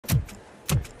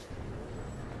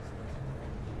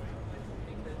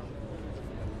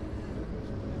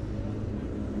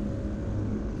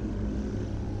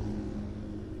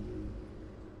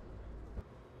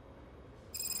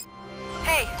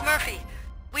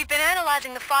We've been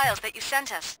analyzing the files that you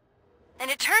sent us,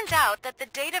 and it turns out that the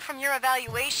data from your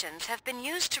evaluations have been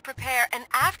used to prepare an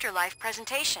afterlife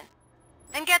presentation.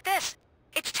 And get this,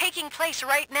 it's taking place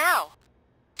right now.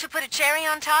 To put a cherry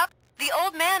on top, the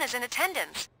old man is in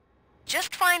attendance.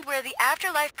 Just find where the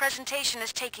afterlife presentation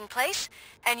is taking place,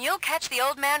 and you'll catch the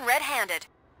old man red-handed.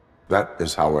 That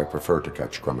is how I prefer to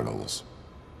catch criminals.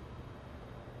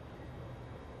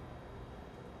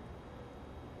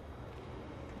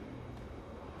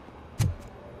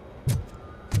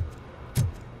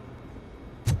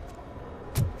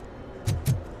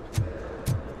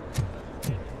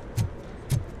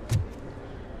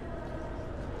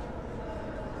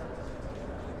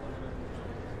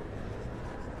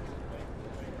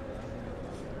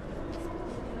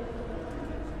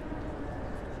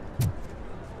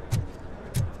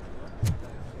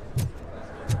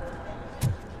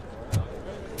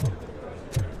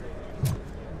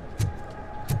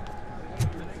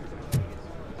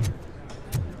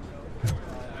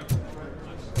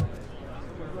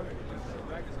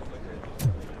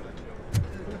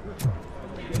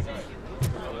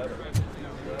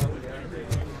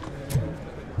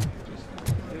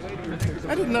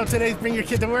 I didn't know today's Bring Your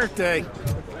Kid to Work Day.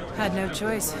 Had no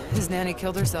choice. His nanny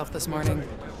killed herself this morning.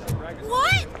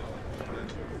 What?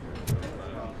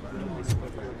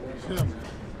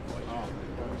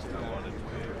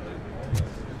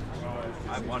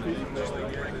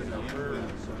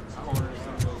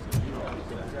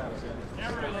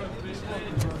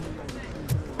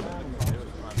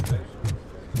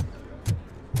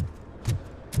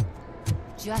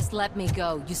 Just let me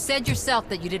go. You said yourself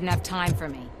that you didn't have time for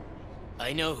me.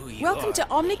 I know who you are. Welcome to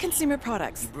Omni Consumer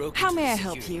Products. How may I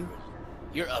help you?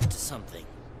 You're up to something.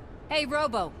 Hey,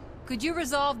 Robo, could you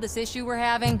resolve this issue we're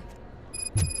having?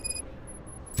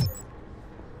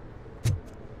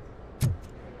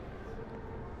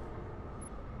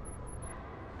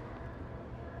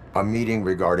 A meeting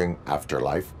regarding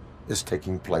afterlife is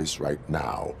taking place right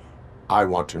now. I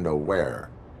want to know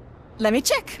where. Let me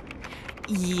check.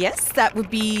 Yes, that would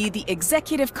be the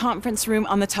executive conference room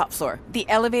on the top floor. The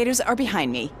elevators are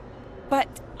behind me. But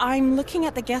I'm looking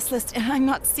at the guest list and I'm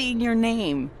not seeing your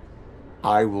name.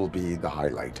 I will be the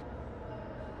highlight.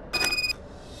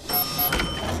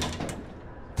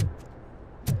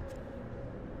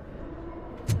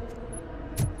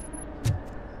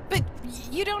 But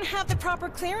you don't have the proper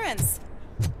clearance.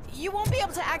 You won't be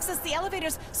able to access the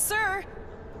elevators, sir.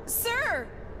 Sir!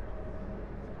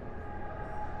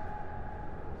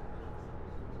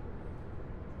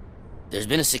 There's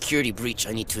been a security breach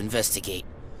I need to investigate,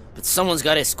 but someone's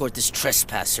got to escort this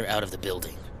trespasser out of the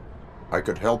building. I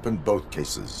could help in both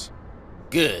cases.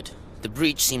 Good. The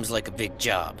breach seems like a big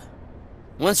job.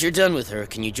 Once you're done with her,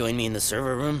 can you join me in the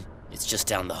server room? It's just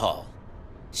down the hall.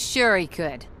 Sure he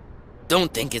could.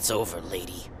 Don't think it's over,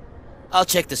 lady. I'll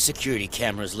check the security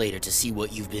cameras later to see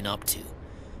what you've been up to.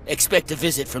 Expect a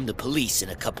visit from the police in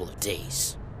a couple of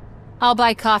days. I'll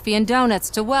buy coffee and donuts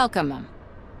to welcome him.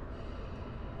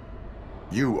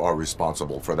 You are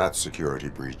responsible for that security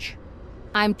breach.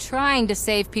 I'm trying to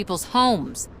save people's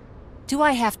homes. Do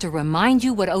I have to remind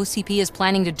you what OCP is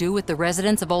planning to do with the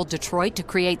residents of Old Detroit to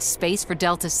create space for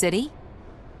Delta City?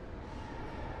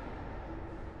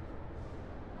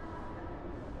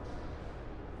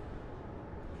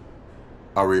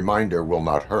 A reminder will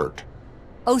not hurt.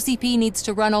 OCP needs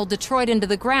to run Old Detroit into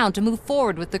the ground to move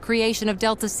forward with the creation of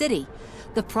Delta City.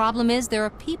 The problem is there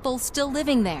are people still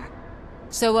living there.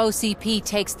 So OCP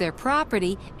takes their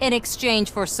property in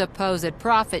exchange for supposed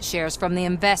profit shares from the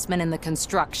investment in the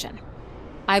construction.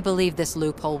 I believe this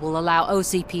loophole will allow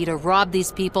OCP to rob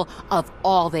these people of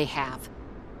all they have.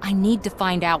 I need to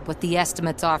find out what the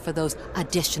estimates are for those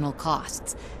additional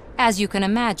costs. As you can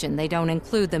imagine, they don't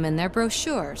include them in their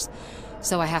brochures,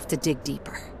 so I have to dig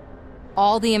deeper.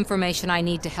 All the information I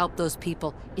need to help those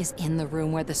people is in the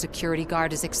room where the security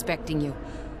guard is expecting you.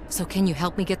 So can you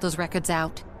help me get those records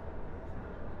out?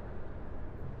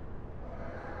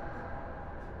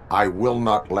 I will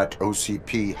not let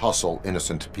OCP hustle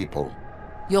innocent people.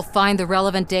 You'll find the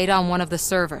relevant data on one of the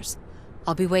servers.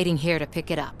 I'll be waiting here to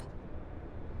pick it up.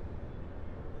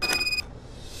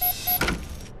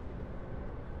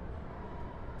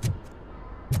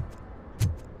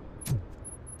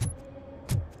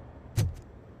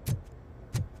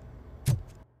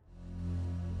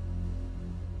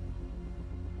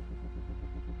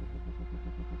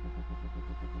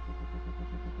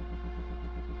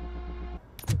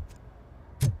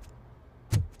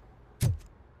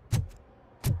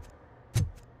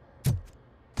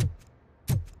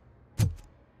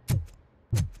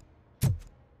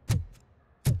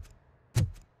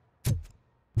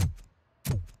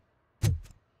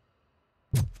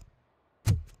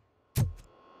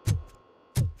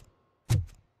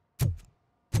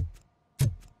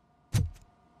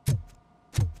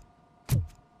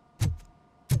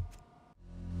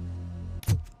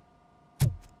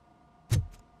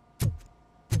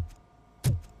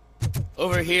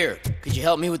 Over here. Could you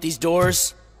help me with these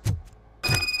doors?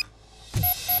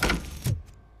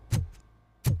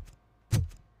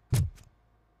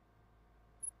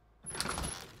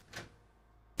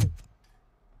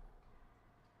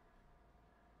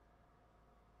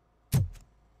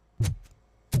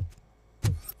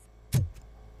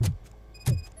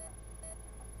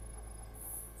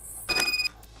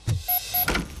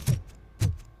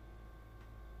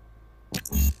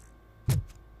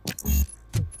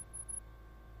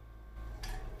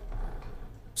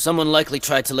 Someone likely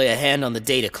tried to lay a hand on the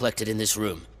data collected in this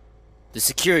room. The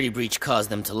security breach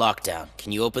caused them to lock down.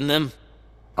 Can you open them?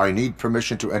 I need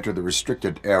permission to enter the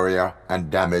restricted area and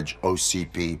damage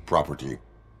OCP property.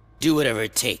 Do whatever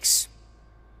it takes.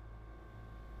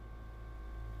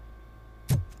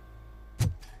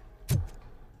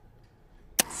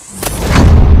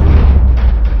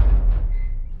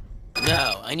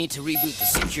 Now, I need to reboot the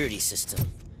security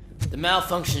system. The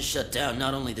malfunction shut down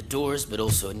not only the doors, but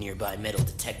also a nearby metal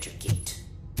detector gate.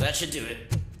 That should do it.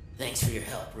 Thanks for your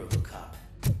help, Robocop.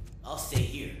 I'll stay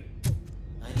here.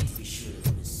 I need to be sure the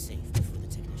room is safe before the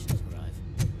technicians arrive.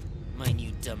 My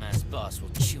new dumbass boss will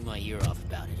chew my ear off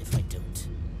about it if I don't.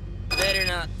 Better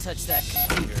not touch that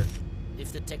computer.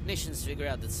 If the technicians figure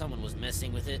out that someone was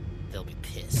messing with it, they'll be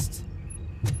pissed.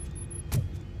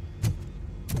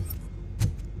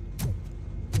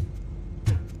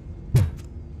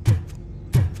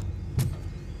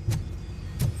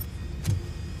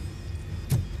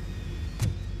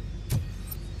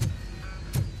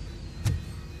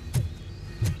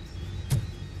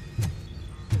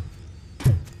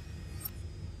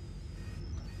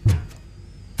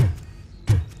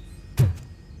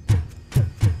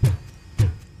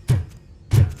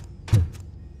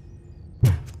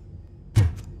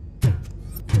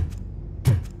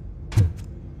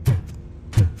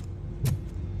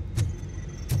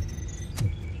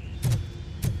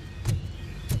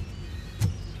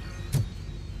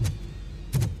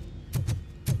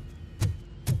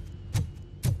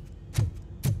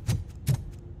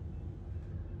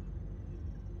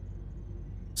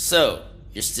 So,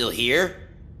 you're still here?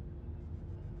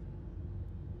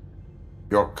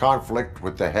 Your conflict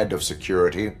with the head of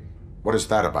security, what is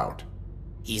that about?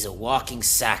 He's a walking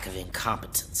sack of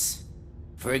incompetence.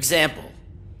 For example,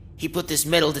 he put this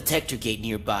metal detector gate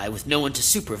nearby with no one to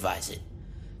supervise it.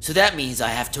 So that means I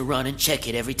have to run and check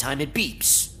it every time it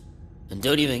beeps. And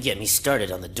don't even get me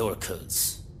started on the door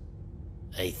codes.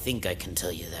 I think I can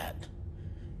tell you that.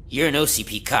 You're an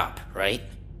OCP cop, right?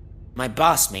 My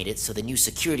boss made it so the new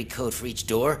security code for each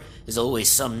door is always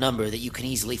some number that you can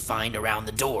easily find around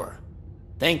the door.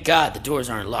 Thank God the doors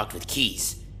aren't locked with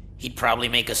keys. He'd probably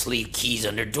make us leave keys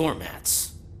under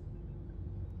doormats.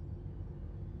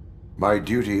 My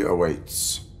duty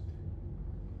awaits.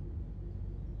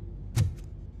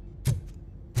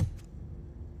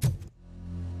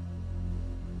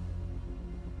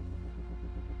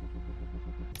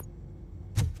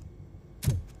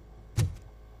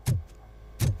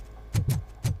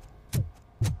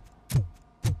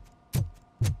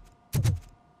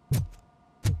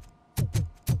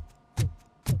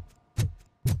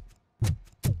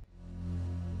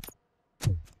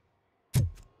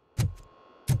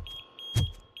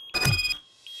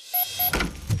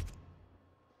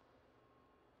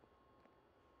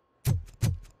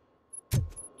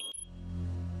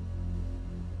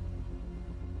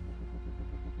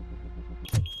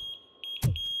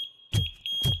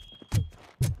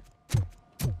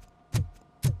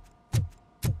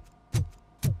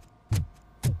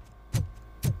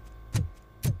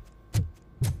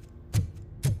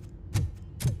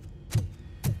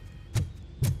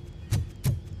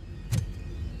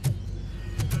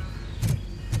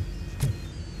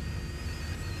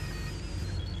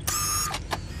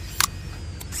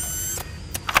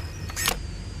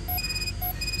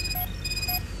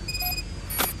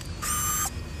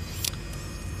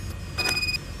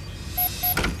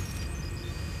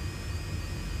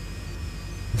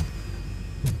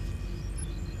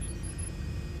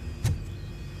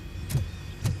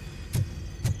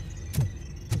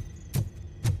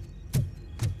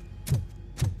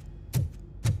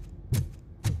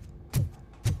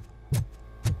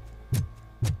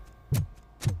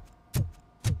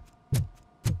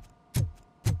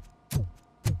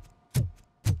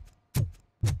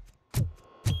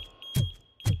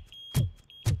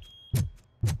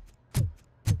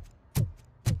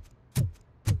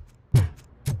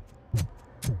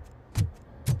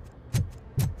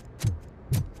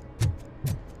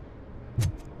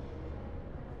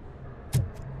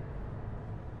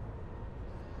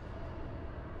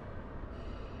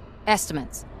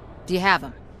 Estimates. Do you have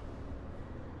them?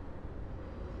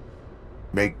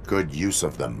 Make good use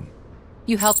of them.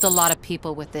 You helped a lot of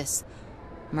people with this,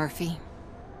 Murphy.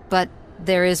 But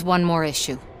there is one more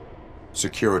issue.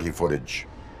 Security footage.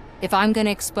 If I'm gonna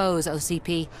expose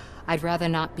OCP, I'd rather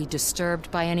not be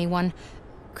disturbed by anyone.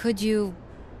 Could you...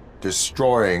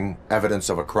 Destroying evidence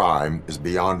of a crime is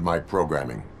beyond my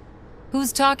programming.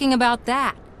 Who's talking about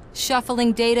that?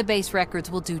 Shuffling database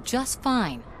records will do just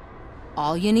fine.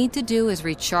 All you need to do is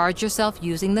recharge yourself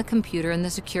using the computer in the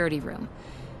security room.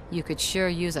 You could sure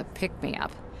use a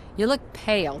pick-me-up. You look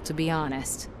pale, to be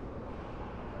honest.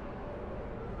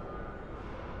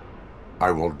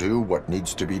 I will do what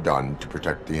needs to be done to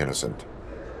protect the innocent.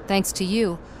 Thanks to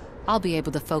you, I'll be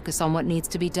able to focus on what needs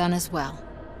to be done as well.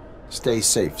 Stay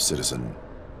safe, citizen.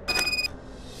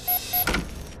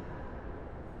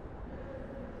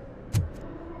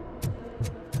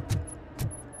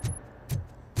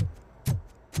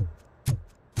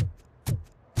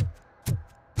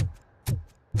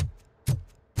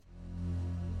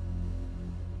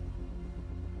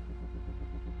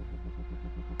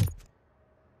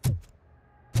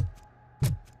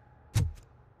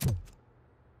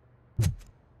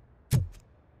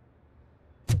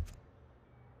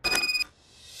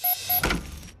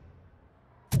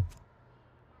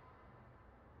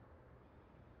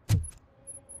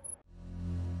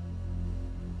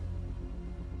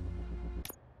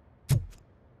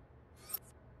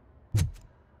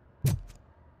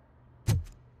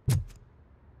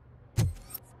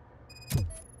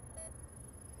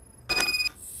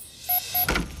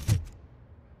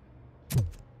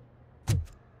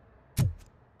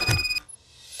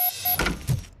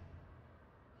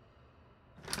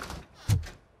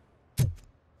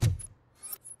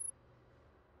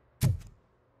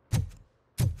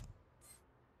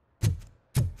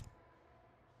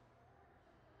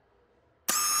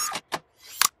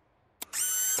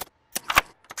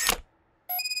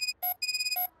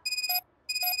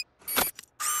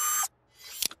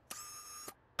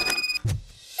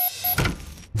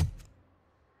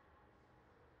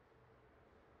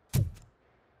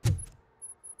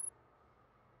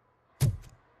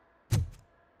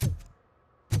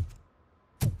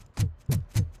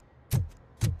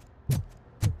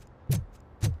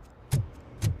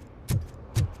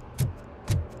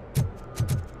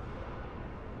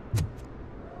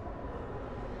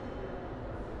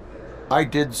 I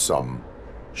did some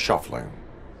shuffling.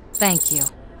 Thank you.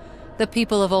 The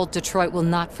people of Old Detroit will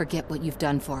not forget what you've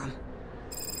done for them.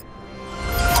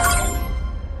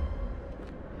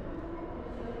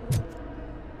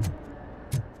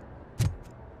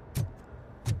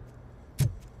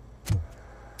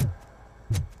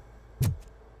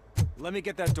 Let me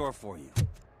get that door for you.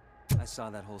 I saw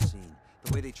that whole scene.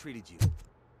 The way they treated you.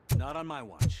 Not on my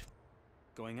watch.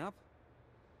 Going up?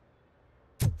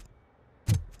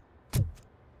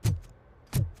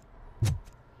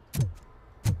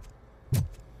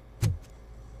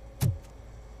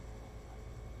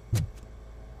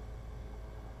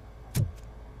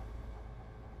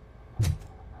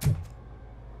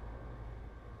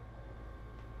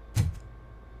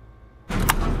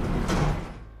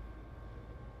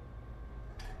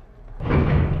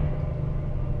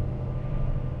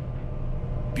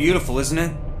 Beautiful, isn't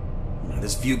it?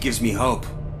 This view gives me hope.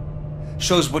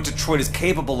 Shows what Detroit is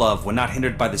capable of when not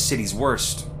hindered by the city's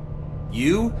worst.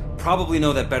 You probably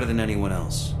know that better than anyone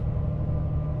else.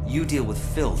 You deal with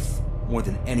filth more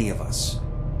than any of us.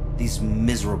 These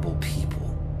miserable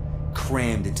people,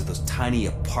 crammed into those tiny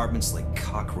apartments like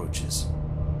cockroaches.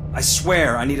 I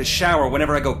swear I need a shower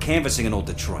whenever I go canvassing in Old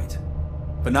Detroit.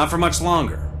 But not for much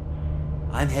longer.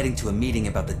 I'm heading to a meeting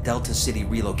about the Delta City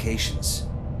relocations,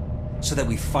 so that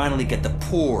we finally get the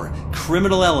poor,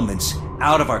 criminal elements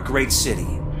out of our great city.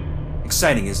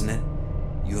 Exciting, isn't it?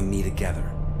 You and me together.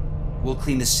 We'll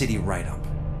clean the city right up.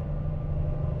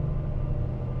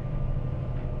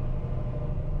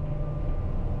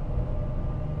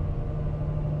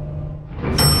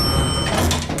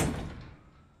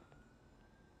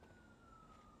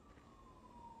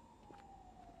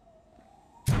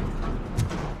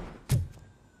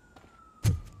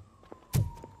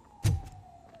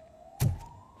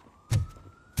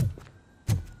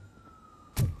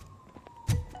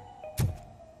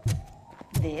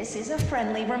 This is a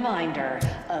friendly reminder.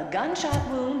 A gunshot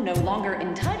wound no longer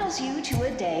entitles you to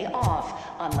a day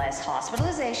off, unless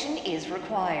hospitalization is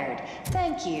required.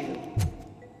 Thank you.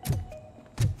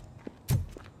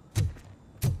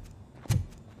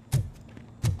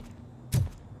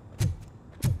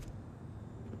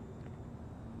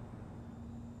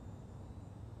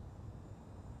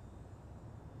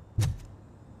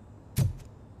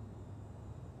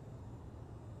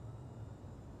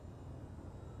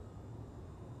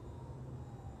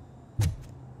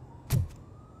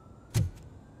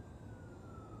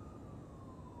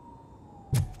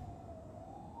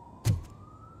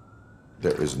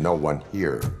 There is no one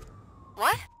here.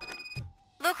 What?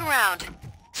 Look around.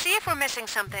 See if we're missing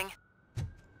something.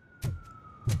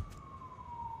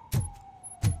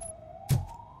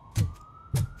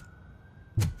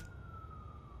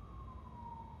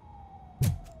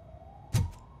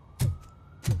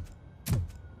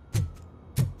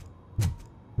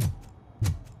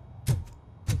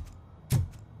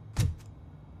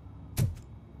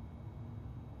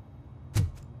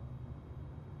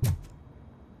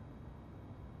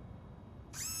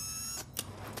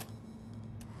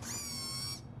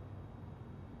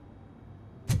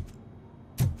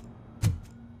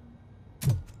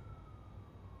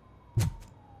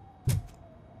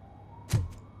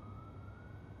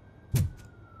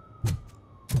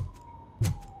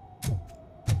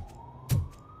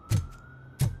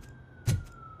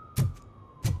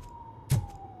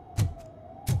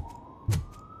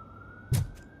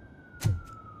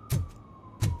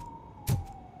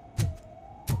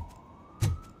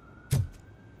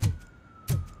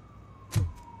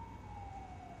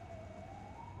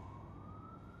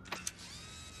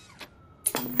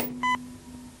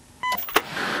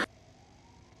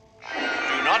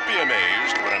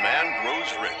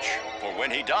 When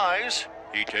he dies,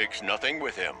 he takes nothing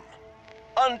with him.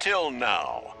 Until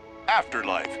now.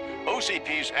 Afterlife,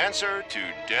 OCP's answer to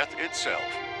death itself.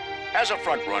 As a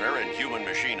frontrunner in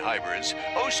human-machine hybrids,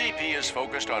 OCP is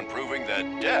focused on proving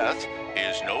that death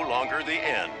is no longer the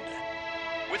end.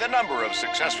 With a number of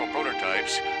successful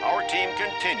prototypes, our team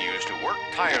continues to work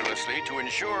tirelessly to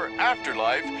ensure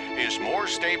Afterlife is more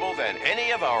stable than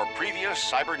any of our previous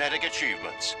cybernetic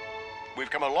achievements.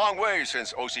 We've come a long way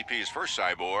since OCP's first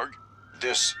cyborg.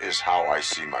 This is how I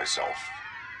see myself.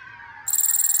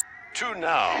 To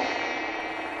now.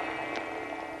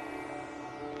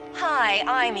 Hi,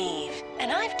 I'm Eve,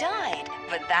 and I've died,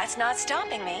 but that's not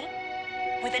stopping me.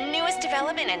 With the newest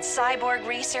development in cyborg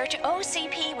research,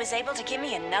 OCP was able to give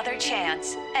me another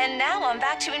chance. And now I'm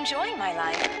back to enjoying my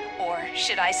life. Or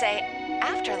should I say,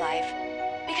 afterlife.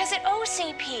 Because at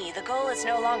OCP, the goal is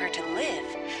no longer to live,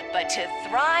 but to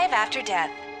thrive after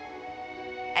death.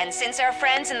 And since our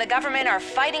friends in the government are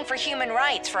fighting for human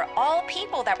rights for all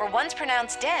people that were once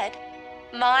pronounced dead,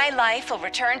 my life will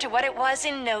return to what it was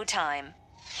in no time.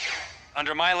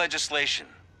 Under my legislation,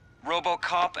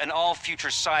 Robocop and all future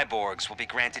cyborgs will be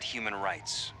granted human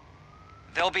rights.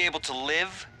 They'll be able to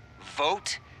live,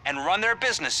 vote, and run their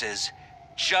businesses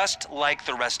just like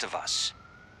the rest of us.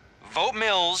 Vote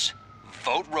Mills,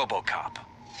 vote Robocop.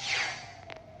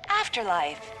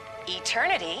 Afterlife.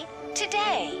 Eternity.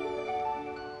 Today.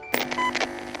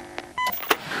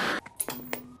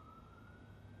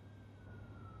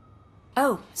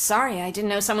 Oh, sorry, I didn't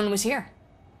know someone was here.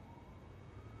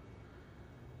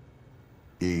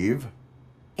 Eve?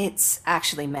 It's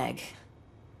actually Meg.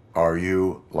 Are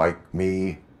you like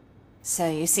me? So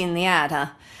you've seen the ad, huh?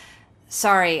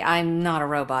 Sorry, I'm not a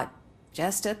robot.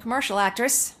 Just a commercial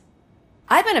actress.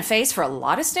 I've been a face for a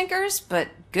lot of stinkers, but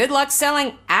good luck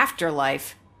selling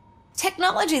Afterlife.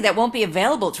 Technology that won't be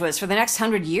available to us for the next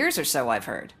 100 years or so, I've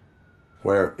heard.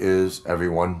 Where is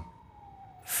everyone?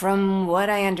 From what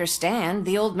I understand,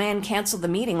 the old man canceled the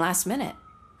meeting last minute.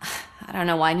 I don't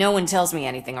know why no one tells me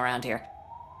anything around here.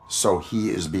 So he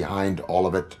is behind all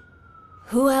of it?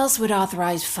 Who else would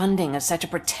authorize funding of such a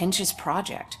pretentious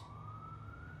project?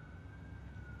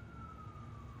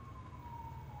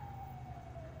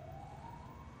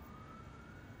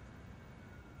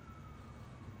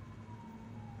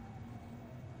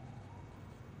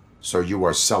 So you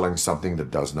are selling something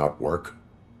that does not work?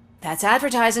 That's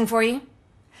advertising for you.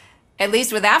 At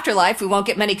least with Afterlife, we won't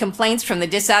get many complaints from the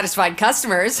dissatisfied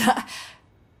customers.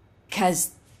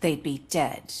 'Cause they'd be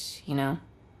dead, you know?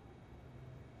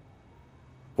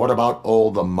 What about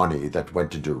all the money that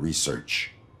went into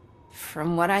research?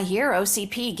 From what I hear,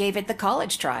 OCP gave it the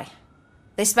college try.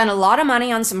 They spent a lot of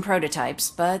money on some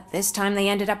prototypes, but this time they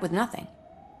ended up with nothing.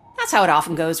 That's how it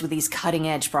often goes with these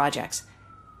cutting-edge projects.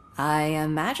 I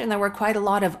imagine there were quite a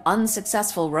lot of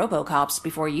unsuccessful Robocops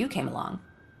before you came along.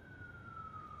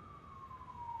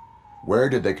 Where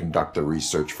did they conduct the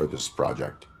research for this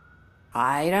project?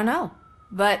 I don't know,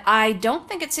 but I don't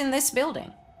think it's in this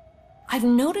building. I've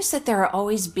noticed that there are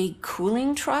always big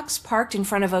cooling trucks parked in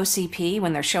front of OCP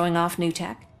when they're showing off new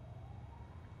tech.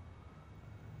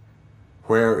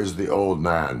 Where is the old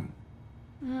man?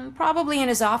 Probably in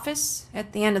his office,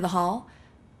 at the end of the hall.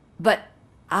 But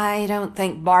I don't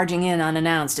think barging in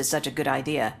unannounced is such a good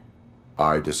idea.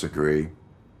 I disagree.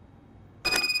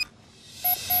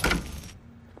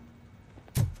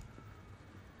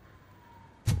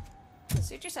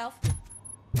 Suit yourself.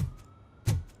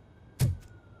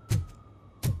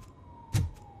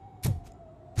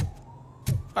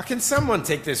 Can someone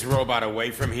take this robot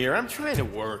away from here? I'm trying to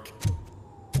work.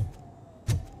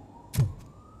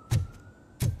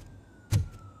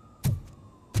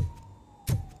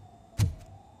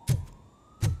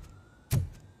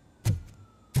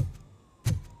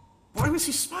 Why was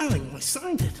he smiling when I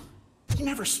signed it? He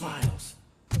never smiles.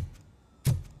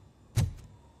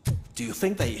 Do you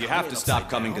think they... You have to stop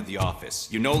coming to the office.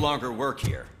 You no longer work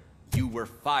here. You were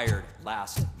fired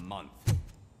last month.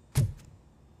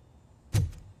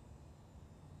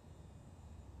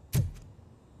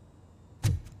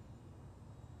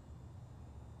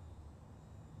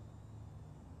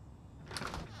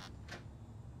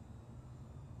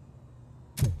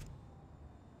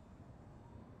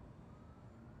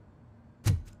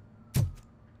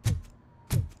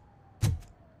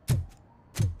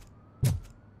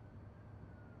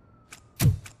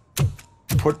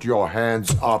 Put your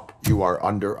hands up. You are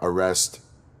under arrest.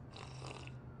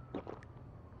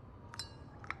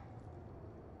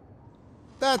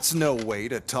 That's no way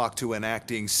to talk to an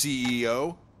acting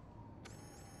CEO.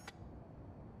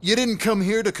 You didn't come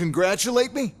here to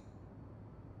congratulate me?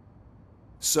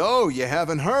 So, you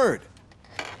haven't heard.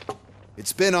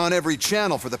 It's been on every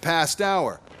channel for the past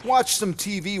hour. Watch some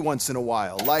TV once in a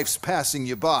while. Life's passing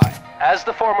you by. As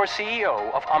the former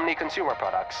CEO of Omni Consumer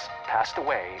Products passed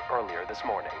away earlier this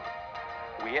morning,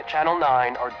 we at Channel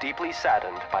 9 are deeply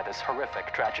saddened by this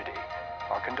horrific tragedy.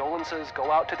 Our condolences go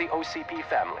out to the OCP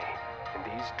family in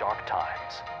these dark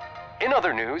times. In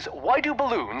other news, why do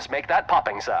balloons make that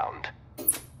popping sound?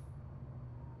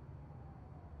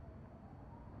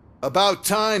 About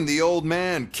time the old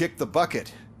man kicked the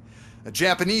bucket. A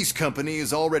Japanese company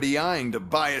is already eyeing to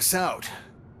buy us out.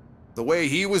 The way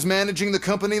he was managing the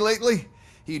company lately,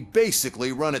 he'd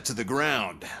basically run it to the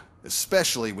ground,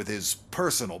 especially with his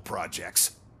personal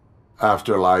projects.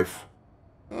 Afterlife.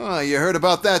 Oh, you heard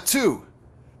about that too.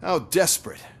 How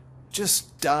desperate.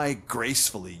 Just die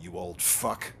gracefully, you old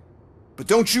fuck. But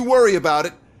don't you worry about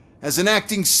it. As an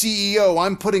acting CEO,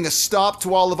 I'm putting a stop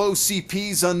to all of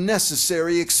OCP's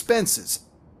unnecessary expenses.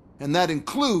 And that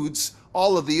includes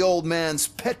all of the old man's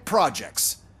pet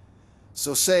projects.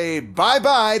 So say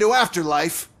bye-bye to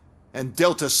Afterlife, and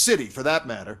Delta City for that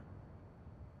matter.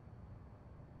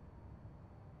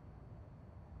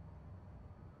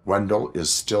 Wendell is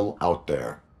still out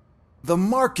there. The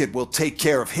market will take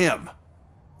care of him.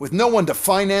 With no one to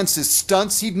finance his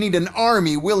stunts, he'd need an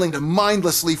army willing to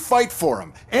mindlessly fight for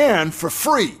him, and for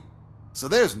free. So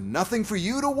there's nothing for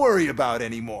you to worry about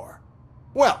anymore.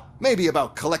 Well, maybe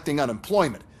about collecting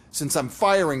unemployment, since I'm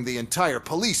firing the entire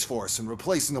police force and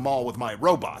replacing them all with my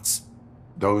robots.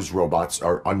 Those robots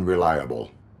are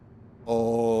unreliable.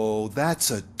 Oh,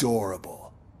 that's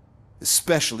adorable.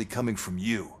 Especially coming from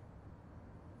you.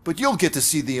 But you'll get to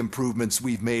see the improvements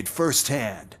we've made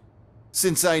firsthand,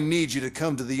 since I need you to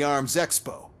come to the ARMS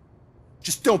Expo.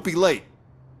 Just don't be late.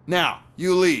 Now,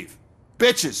 you leave.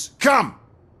 Bitches, come!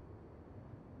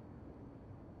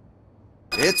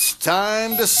 It's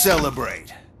time to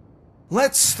celebrate.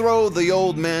 Let's throw the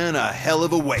old man a hell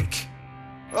of a wake.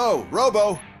 Oh,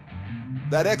 Robo!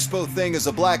 That expo thing is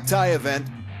a black tie event.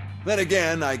 Then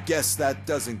again, I guess that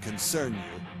doesn't concern you.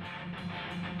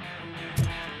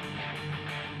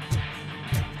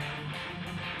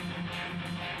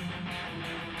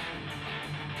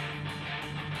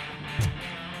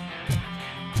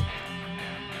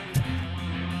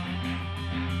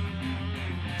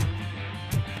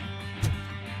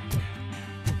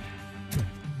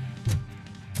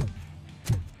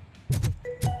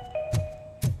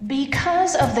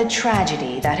 Because of the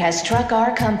tragedy that has struck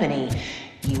our company,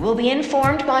 you will be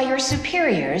informed by your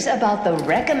superiors about the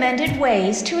recommended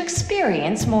ways to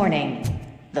experience mourning.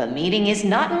 The meeting is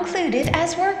not included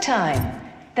as work time.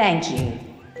 Thank you.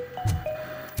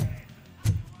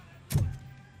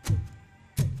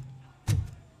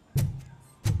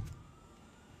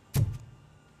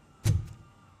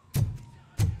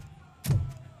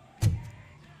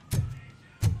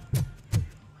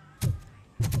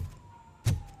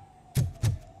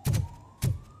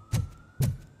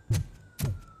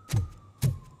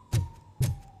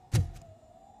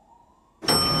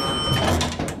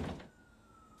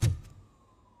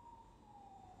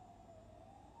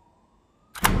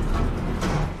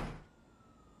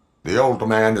 The old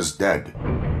man is dead.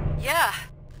 Yeah,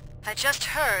 I just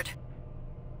heard.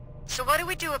 So what do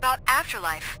we do about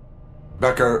Afterlife?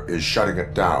 Becker is shutting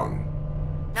it down.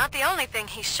 Not the only thing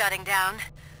he's shutting down.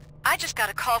 I just got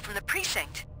a call from the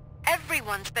precinct.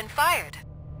 Everyone's been fired.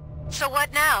 So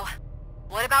what now?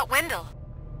 What about Wendell?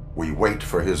 We wait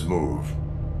for his move.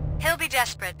 He'll be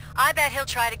desperate. I bet he'll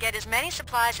try to get as many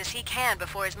supplies as he can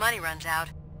before his money runs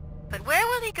out. But where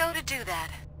will he go to do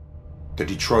that? The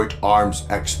Detroit Arms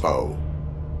Expo.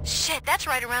 Shit, that's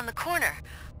right around the corner.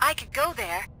 I could go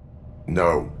there.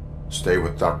 No. Stay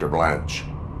with Dr. Blanche.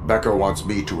 Becker wants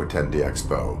me to attend the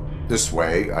expo. This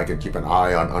way, I can keep an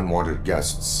eye on unwanted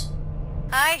guests.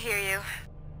 I hear you.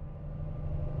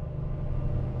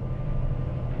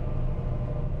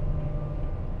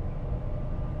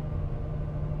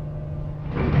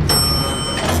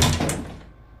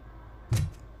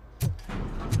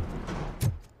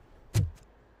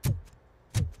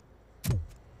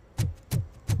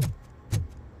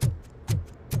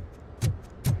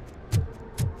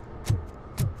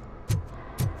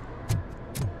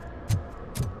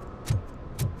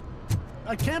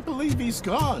 I can't believe he's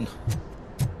gone.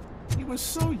 He was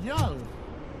so young.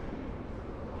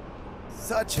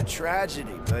 Such a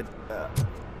tragedy, but,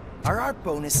 are our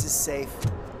bonuses safe?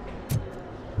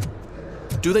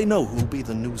 Do they know who'll be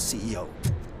the new CEO?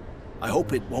 I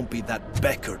hope it won't be that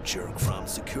Becker jerk from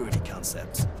Security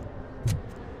Concepts.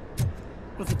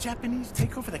 Will the Japanese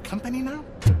take over the company now?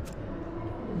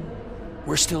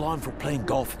 We're still on for playing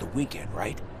golf at the weekend,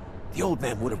 right? The old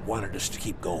man would have wanted us to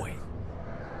keep going.